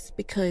blessings,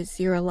 because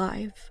you're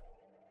alive.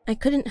 I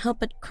couldn't help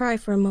but cry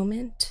for a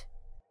moment.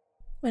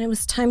 When it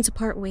was time to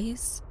part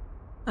ways,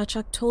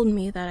 Achak told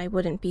me that I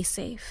wouldn't be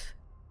safe.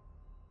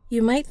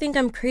 You might think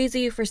I'm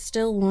crazy for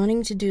still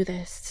wanting to do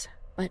this,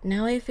 but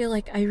now I feel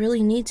like I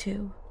really need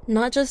to.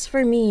 Not just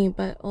for me,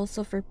 but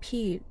also for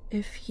Pete,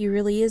 if he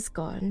really is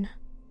gone.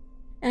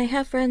 And I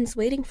have friends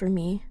waiting for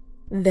me.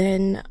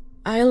 Then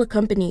I'll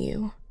accompany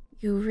you.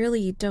 You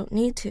really don't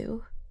need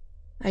to.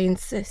 I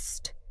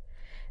insist.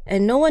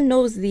 And no one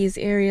knows these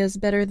areas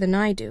better than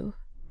I do.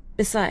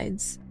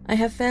 Besides, I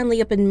have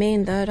family up in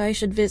Maine that I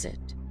should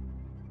visit.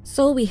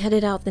 So we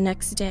headed out the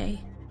next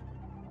day.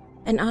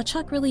 And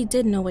Achak really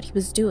did know what he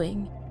was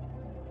doing.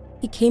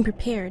 He came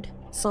prepared.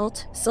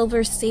 Salt,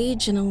 silver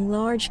sage, and a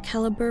large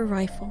caliber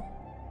rifle.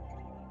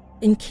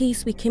 In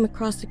case we came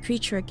across the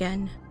creature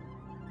again.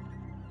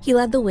 He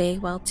led the way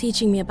while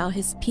teaching me about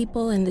his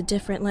people and the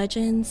different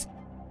legends.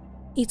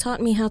 He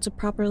taught me how to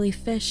properly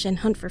fish and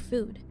hunt for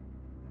food,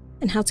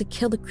 and how to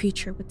kill the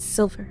creature with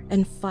silver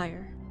and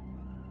fire.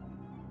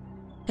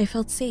 I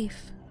felt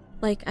safe,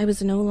 like I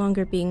was no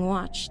longer being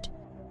watched.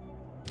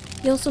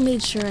 He also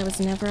made sure I was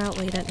never out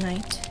late at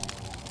night,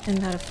 and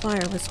that a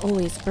fire was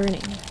always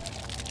burning.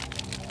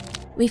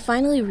 We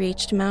finally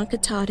reached Mount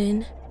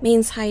Katahdin,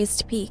 Maine's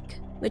highest peak,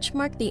 which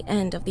marked the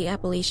end of the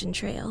Appalachian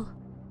Trail.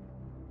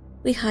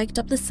 We hiked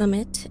up the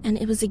summit, and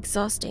it was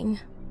exhausting,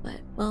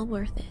 but well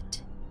worth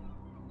it.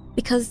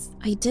 Because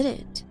I did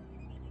it.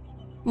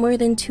 More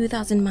than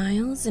 2,000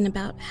 miles and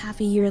about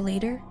half a year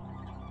later,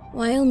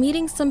 while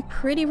meeting some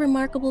pretty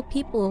remarkable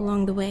people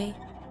along the way,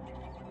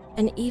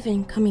 and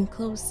even coming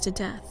close to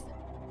death.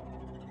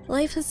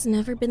 Life has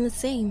never been the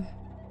same.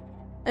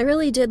 I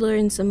really did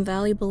learn some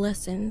valuable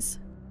lessons,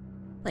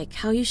 like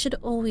how you should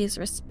always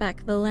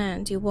respect the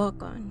land you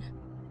walk on.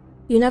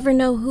 You never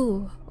know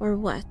who or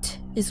what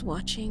is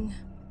watching.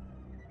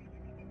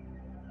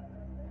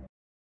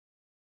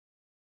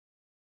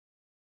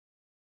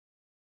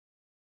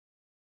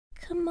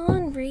 Come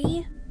on,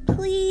 Ree.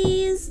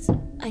 Please.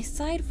 I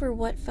sighed for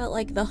what felt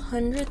like the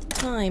 100th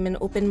time and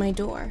opened my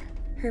door.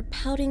 Her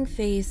pouting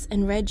face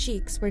and red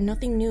cheeks were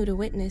nothing new to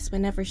witness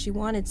whenever she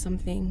wanted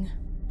something.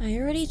 I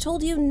already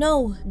told you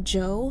no,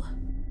 Joe.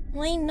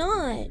 Why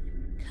not?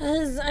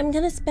 'Cause I'm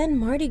gonna spend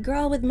Mardi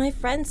Gras with my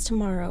friends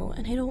tomorrow,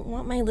 and I don't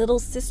want my little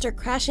sister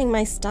crashing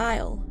my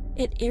style.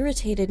 It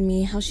irritated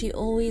me how she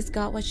always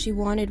got what she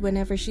wanted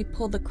whenever she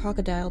pulled the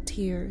crocodile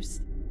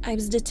tears. I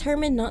was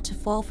determined not to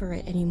fall for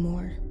it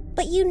anymore.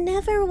 But you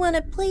never want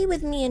to play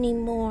with me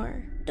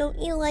anymore.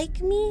 Don't you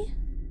like me?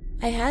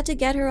 I had to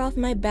get her off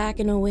my back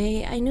in a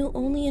way I knew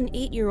only an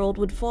 8-year-old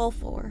would fall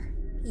for.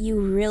 You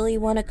really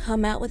want to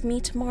come out with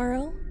me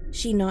tomorrow?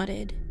 She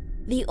nodded.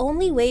 The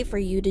only way for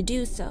you to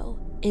do so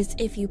is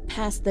if you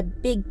pass the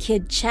Big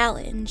Kid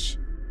Challenge.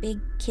 Big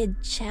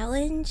Kid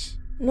Challenge?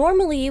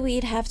 Normally,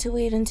 we'd have to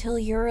wait until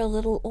you're a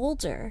little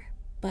older.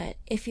 But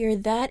if you're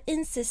that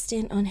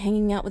insistent on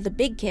hanging out with the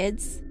big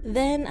kids,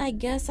 then I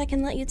guess I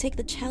can let you take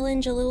the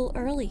challenge a little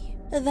early.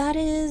 That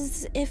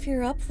is, if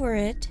you're up for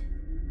it.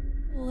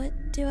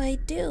 What do I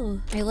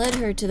do? I led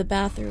her to the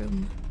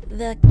bathroom.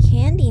 The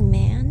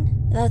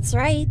Candyman? That's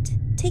right.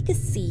 Take a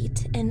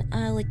seat and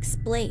I'll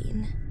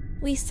explain.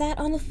 We sat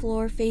on the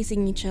floor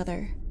facing each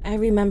other. I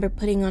remember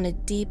putting on a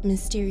deep,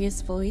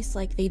 mysterious voice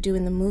like they do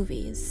in the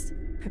movies.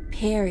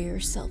 Prepare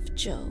yourself,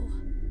 Joe.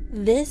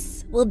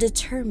 This will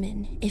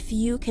determine if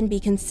you can be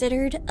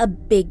considered a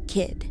big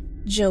kid.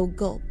 Joe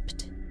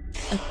gulped.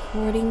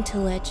 According to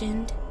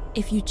legend,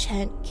 if you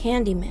chant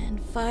Candyman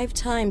 5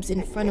 times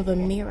in front of a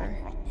mirror,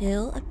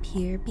 he'll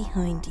appear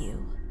behind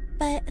you.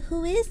 But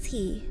who is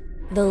he?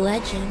 The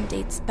legend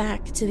dates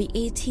back to the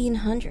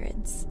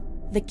 1800s.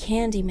 The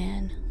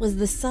Candyman was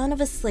the son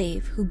of a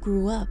slave who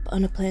grew up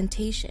on a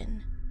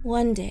plantation.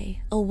 One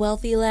day, a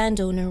wealthy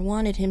landowner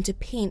wanted him to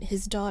paint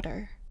his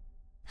daughter.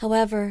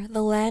 However,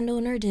 the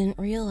landowner didn't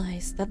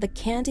realize that the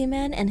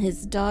Candyman and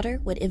his daughter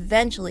would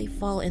eventually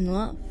fall in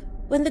love.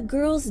 When the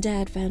girl's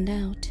dad found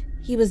out,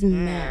 he was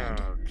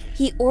mad.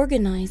 He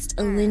organized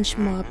a lynch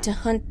mob to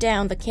hunt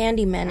down the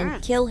Candyman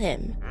and kill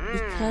him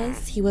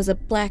because he was a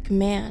black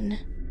man.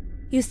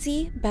 You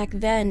see, back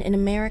then in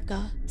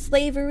America,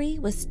 slavery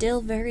was still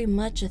very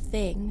much a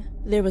thing.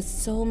 There was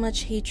so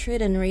much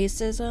hatred and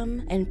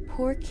racism, and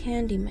poor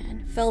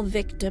Candyman fell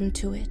victim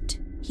to it.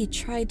 He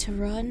tried to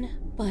run,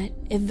 but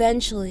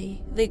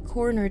eventually they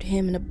cornered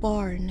him in a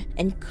barn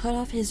and cut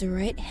off his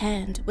right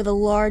hand with a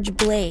large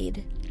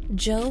blade.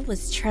 Joe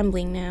was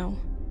trembling now.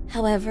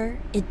 However,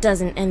 it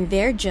doesn't end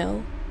there,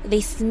 Joe. They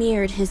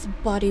smeared his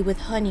body with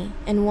honey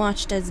and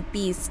watched as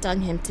bees stung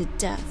him to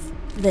death,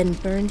 then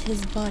burned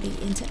his body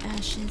into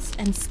ashes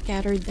and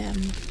scattered them.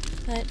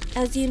 But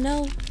as you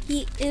know,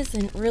 he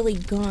isn't really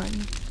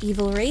gone.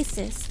 Evil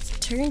racists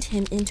turned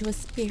him into a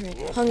spirit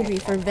hungry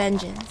for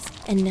vengeance,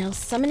 and now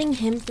summoning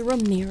him through a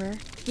mirror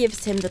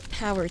gives him the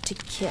power to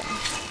kill.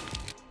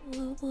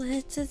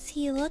 What does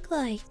he look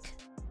like?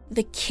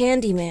 The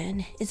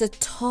Candyman is a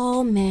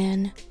tall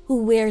man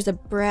who wears a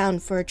brown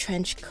fur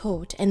trench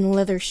coat and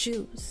leather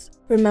shoes.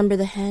 Remember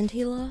the hand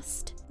he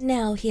lost?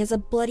 Now he has a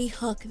bloody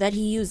hook that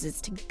he uses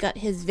to gut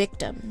his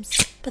victims.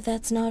 But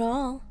that's not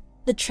all.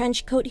 The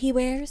trench coat he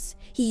wears,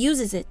 he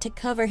uses it to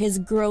cover his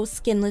gross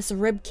skinless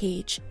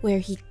ribcage, where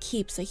he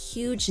keeps a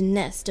huge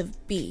nest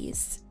of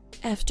bees.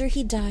 After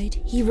he died,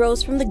 he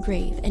rose from the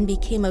grave and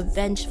became a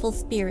vengeful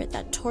spirit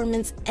that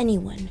torments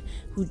anyone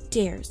who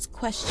dares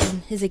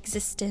question his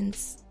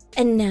existence.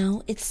 And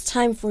now it's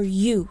time for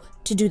you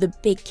to do the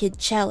Big Kid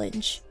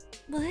Challenge.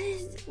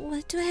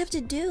 What do I have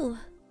to do?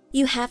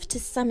 You have to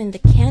summon the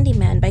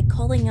Candyman by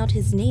calling out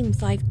his name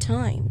 5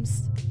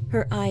 times.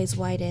 Her eyes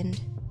widened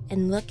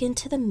and look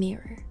into the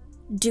mirror.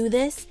 Do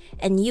this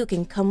and you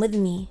can come with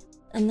me.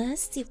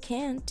 Unless you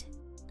can't.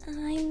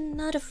 I'm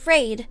not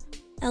afraid.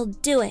 I'll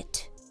do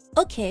it.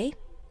 Okay,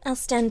 I'll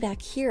stand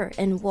back here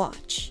and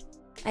watch.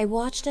 I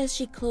watched as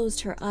she closed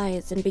her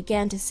eyes and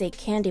began to say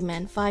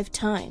Candyman 5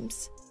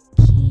 times.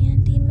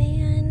 Candyman.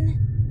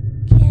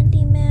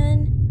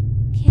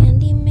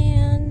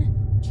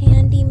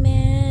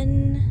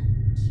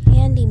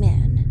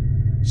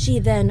 She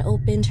then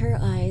opened her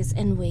eyes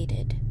and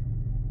waited.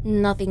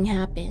 Nothing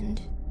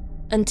happened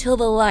until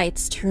the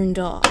lights turned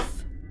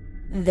off.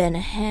 Then a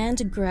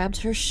hand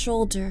grabbed her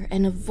shoulder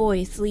and a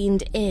voice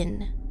leaned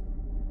in.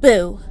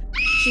 Boo!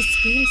 She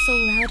screamed so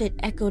loud it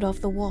echoed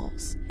off the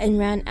walls and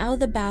ran out of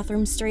the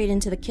bathroom straight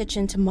into the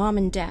kitchen to Mom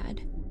and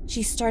Dad.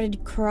 She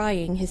started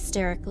crying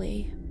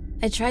hysterically.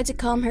 I tried to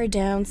calm her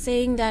down,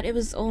 saying that it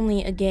was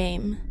only a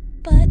game.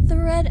 But the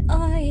red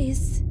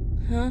eyes...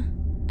 Huh?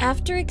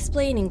 After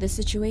explaining the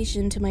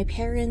situation to my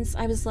parents,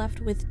 I was left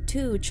with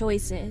two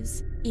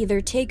choices.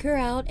 Either take her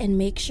out and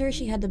make sure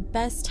she had the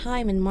best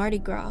time in Mardi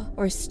Gras,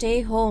 or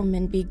stay home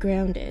and be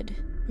grounded.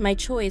 My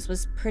choice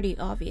was pretty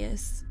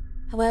obvious.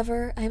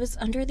 However, I was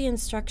under the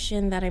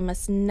instruction that I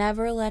must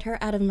never let her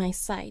out of my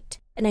sight,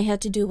 and I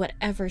had to do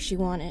whatever she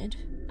wanted.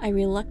 I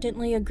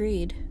reluctantly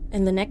agreed,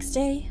 and the next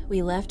day,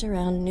 we left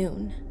around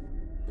noon.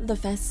 The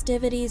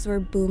festivities were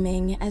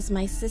booming as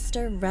my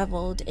sister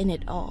reveled in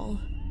it all.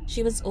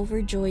 She was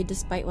overjoyed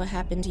despite what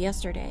happened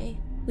yesterday.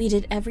 We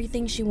did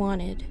everything she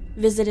wanted,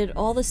 visited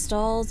all the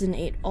stalls, and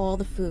ate all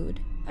the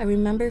food. I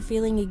remember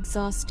feeling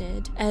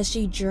exhausted as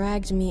she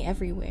dragged me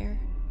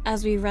everywhere.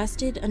 As we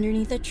rested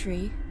underneath a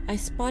tree, I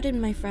spotted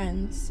my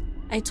friends.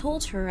 I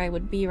told her I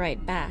would be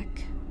right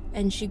back,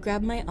 and she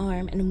grabbed my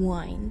arm and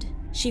whined.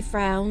 She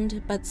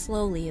frowned, but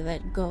slowly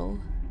let go.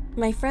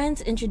 My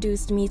friends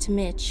introduced me to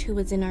Mitch, who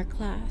was in our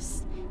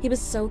class. He was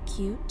so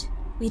cute.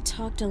 We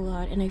talked a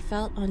lot, and I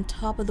felt on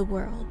top of the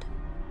world.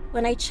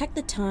 When I checked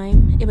the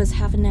time, it was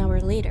half an hour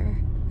later.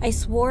 I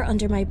swore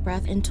under my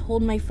breath and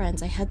told my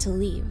friends I had to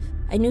leave.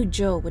 I knew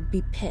Joe would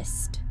be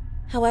pissed.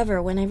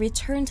 However, when I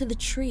returned to the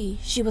tree,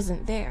 she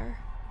wasn't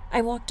there.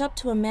 I walked up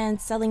to a man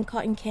selling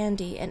cotton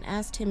candy and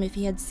asked him if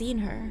he had seen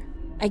her.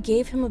 I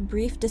gave him a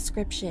brief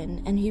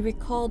description, and he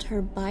recalled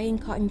her buying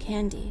cotton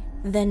candy,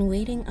 then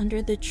waiting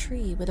under the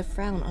tree with a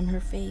frown on her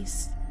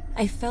face.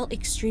 I felt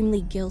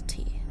extremely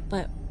guilty,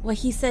 but what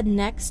he said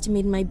next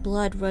made my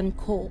blood run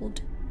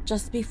cold.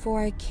 Just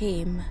before I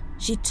came,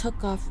 she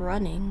took off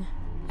running.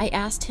 I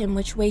asked him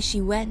which way she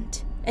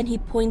went, and he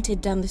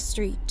pointed down the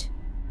street.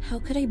 How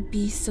could I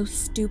be so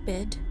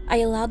stupid? I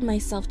allowed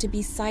myself to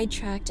be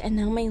sidetracked, and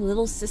now my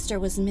little sister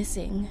was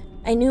missing.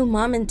 I knew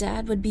Mom and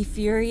Dad would be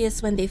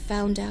furious when they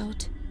found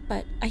out,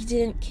 but I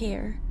didn't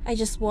care. I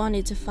just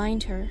wanted to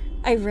find her.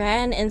 I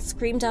ran and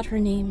screamed out her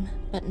name,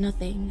 but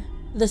nothing.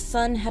 The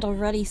sun had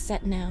already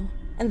set now,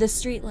 and the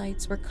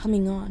streetlights were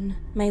coming on.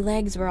 My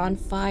legs were on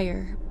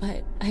fire,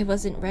 but I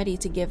wasn't ready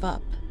to give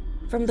up.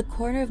 From the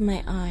corner of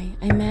my eye,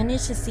 I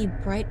managed to see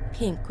bright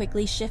pink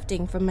quickly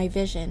shifting from my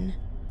vision.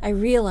 I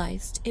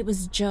realized it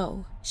was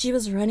Jo. She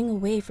was running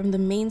away from the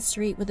main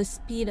street with a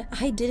speed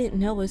I didn't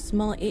know a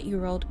small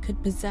 8-year-old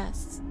could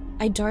possess.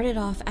 I darted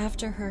off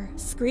after her,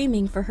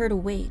 screaming for her to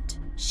wait.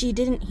 She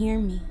didn't hear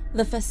me.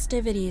 The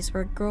festivities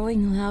were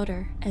growing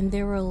louder, and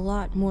there were a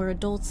lot more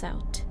adults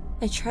out.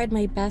 I tried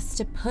my best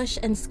to push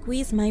and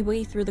squeeze my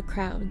way through the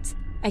crowds.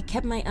 I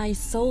kept my eyes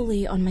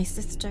solely on my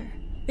sister.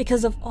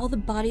 Because of all the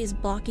bodies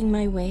blocking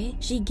my way,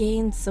 she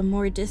gained some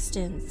more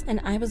distance, and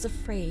I was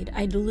afraid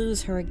I'd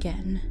lose her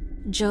again.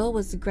 Jo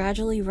was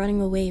gradually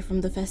running away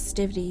from the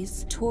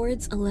festivities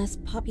towards a less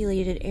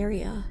populated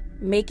area,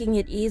 making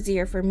it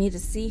easier for me to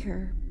see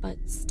her, but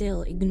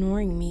still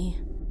ignoring me.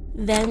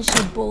 Then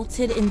she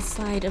bolted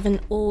inside of an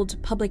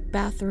old public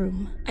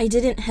bathroom. I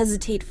didn't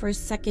hesitate for a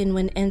second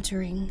when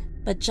entering,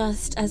 but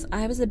just as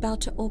I was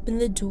about to open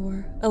the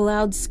door, a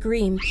loud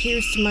scream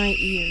pierced my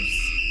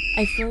ears.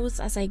 I froze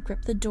as I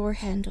gripped the door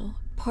handle.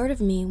 Part of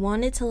me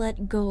wanted to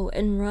let go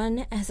and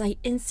run as I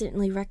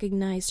instantly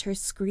recognized her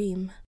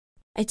scream.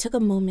 I took a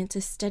moment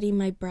to steady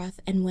my breath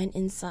and went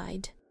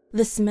inside.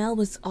 The smell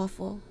was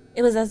awful.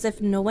 It was as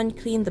if no one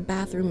cleaned the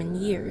bathroom in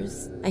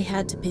years. I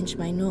had to pinch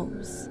my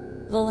nose.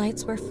 The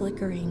lights were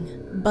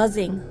flickering,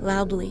 buzzing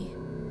loudly.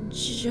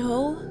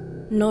 Jo?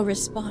 No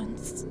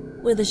response.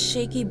 With a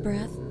shaky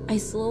breath, I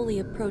slowly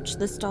approached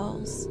the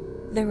stalls.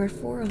 There were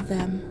 4 of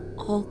them,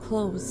 all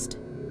closed.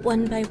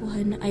 One by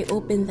one, I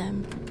opened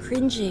them,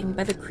 cringing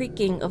by the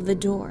creaking of the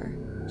door.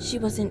 She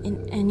wasn't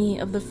in any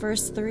of the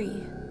first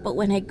 3. But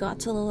when I got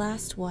to the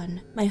last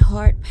one, my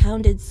heart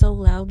pounded so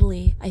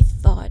loudly I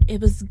thought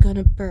it was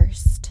gonna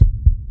burst.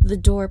 The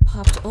door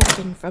popped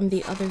open from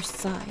the other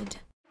side.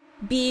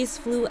 Bees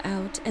flew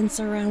out and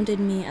surrounded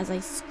me as I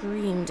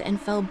screamed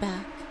and fell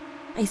back.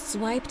 I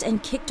swiped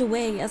and kicked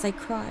away as I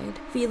cried,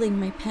 feeling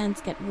my pants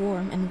get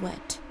warm and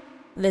wet.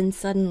 Then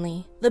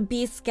suddenly, the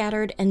bees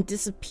scattered and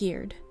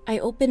disappeared. I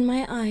opened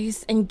my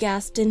eyes and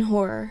gasped in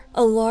horror.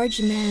 A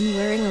large man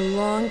wearing a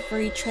long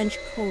furry trench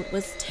coat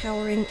was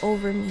towering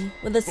over me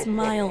with a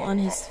smile on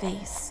his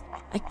face.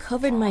 I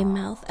covered my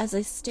mouth as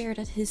I stared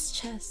at his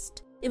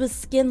chest. It was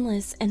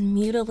skinless and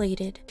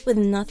mutilated, with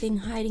nothing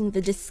hiding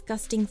the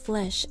disgusting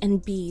flesh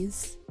and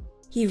bees.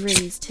 He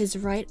raised his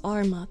right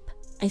arm up.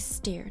 I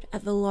stared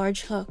at the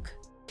large hook.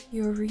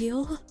 "You're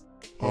real?"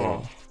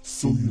 Ah,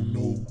 so you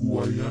know who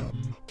I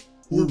am.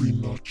 Worry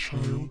not,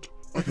 child.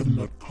 I have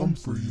not come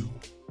for you.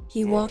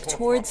 He walked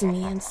towards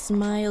me and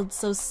smiled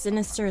so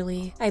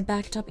sinisterly, I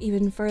backed up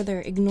even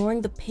further,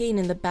 ignoring the pain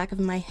in the back of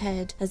my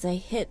head as I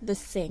hit the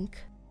sink.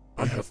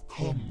 I have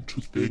come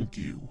to thank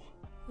you.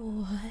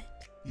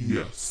 What?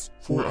 Yes,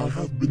 for I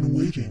have been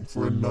waiting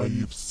for a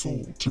naive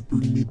soul to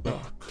bring me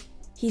back.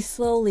 He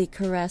slowly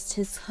caressed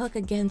his hook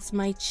against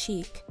my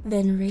cheek,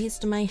 then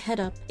raised my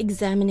head up,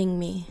 examining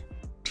me.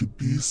 To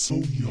be so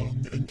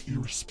young and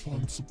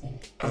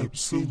irresponsible,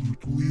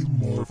 absolutely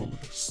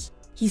marvelous.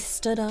 He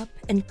stood up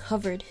and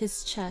covered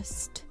his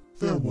chest.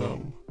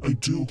 Farewell, I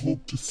do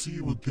hope to see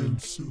you again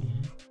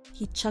soon.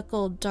 He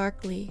chuckled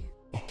darkly.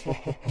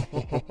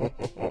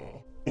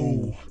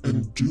 Oh,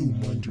 and do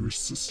mind your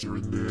sister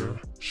in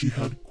there. She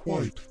had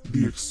quite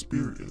the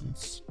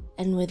experience.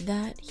 And with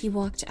that, he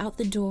walked out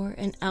the door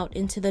and out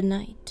into the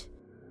night.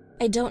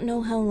 I don't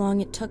know how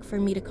long it took for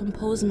me to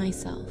compose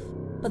myself,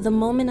 but the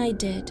moment I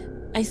did,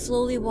 I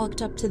slowly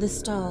walked up to the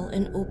stall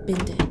and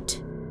opened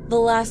it. The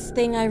last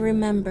thing I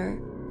remember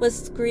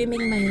was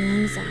screaming my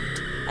lungs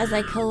out as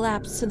I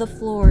collapsed to the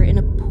floor in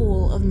a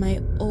pool of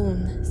my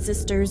own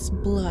sister's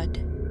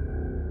blood.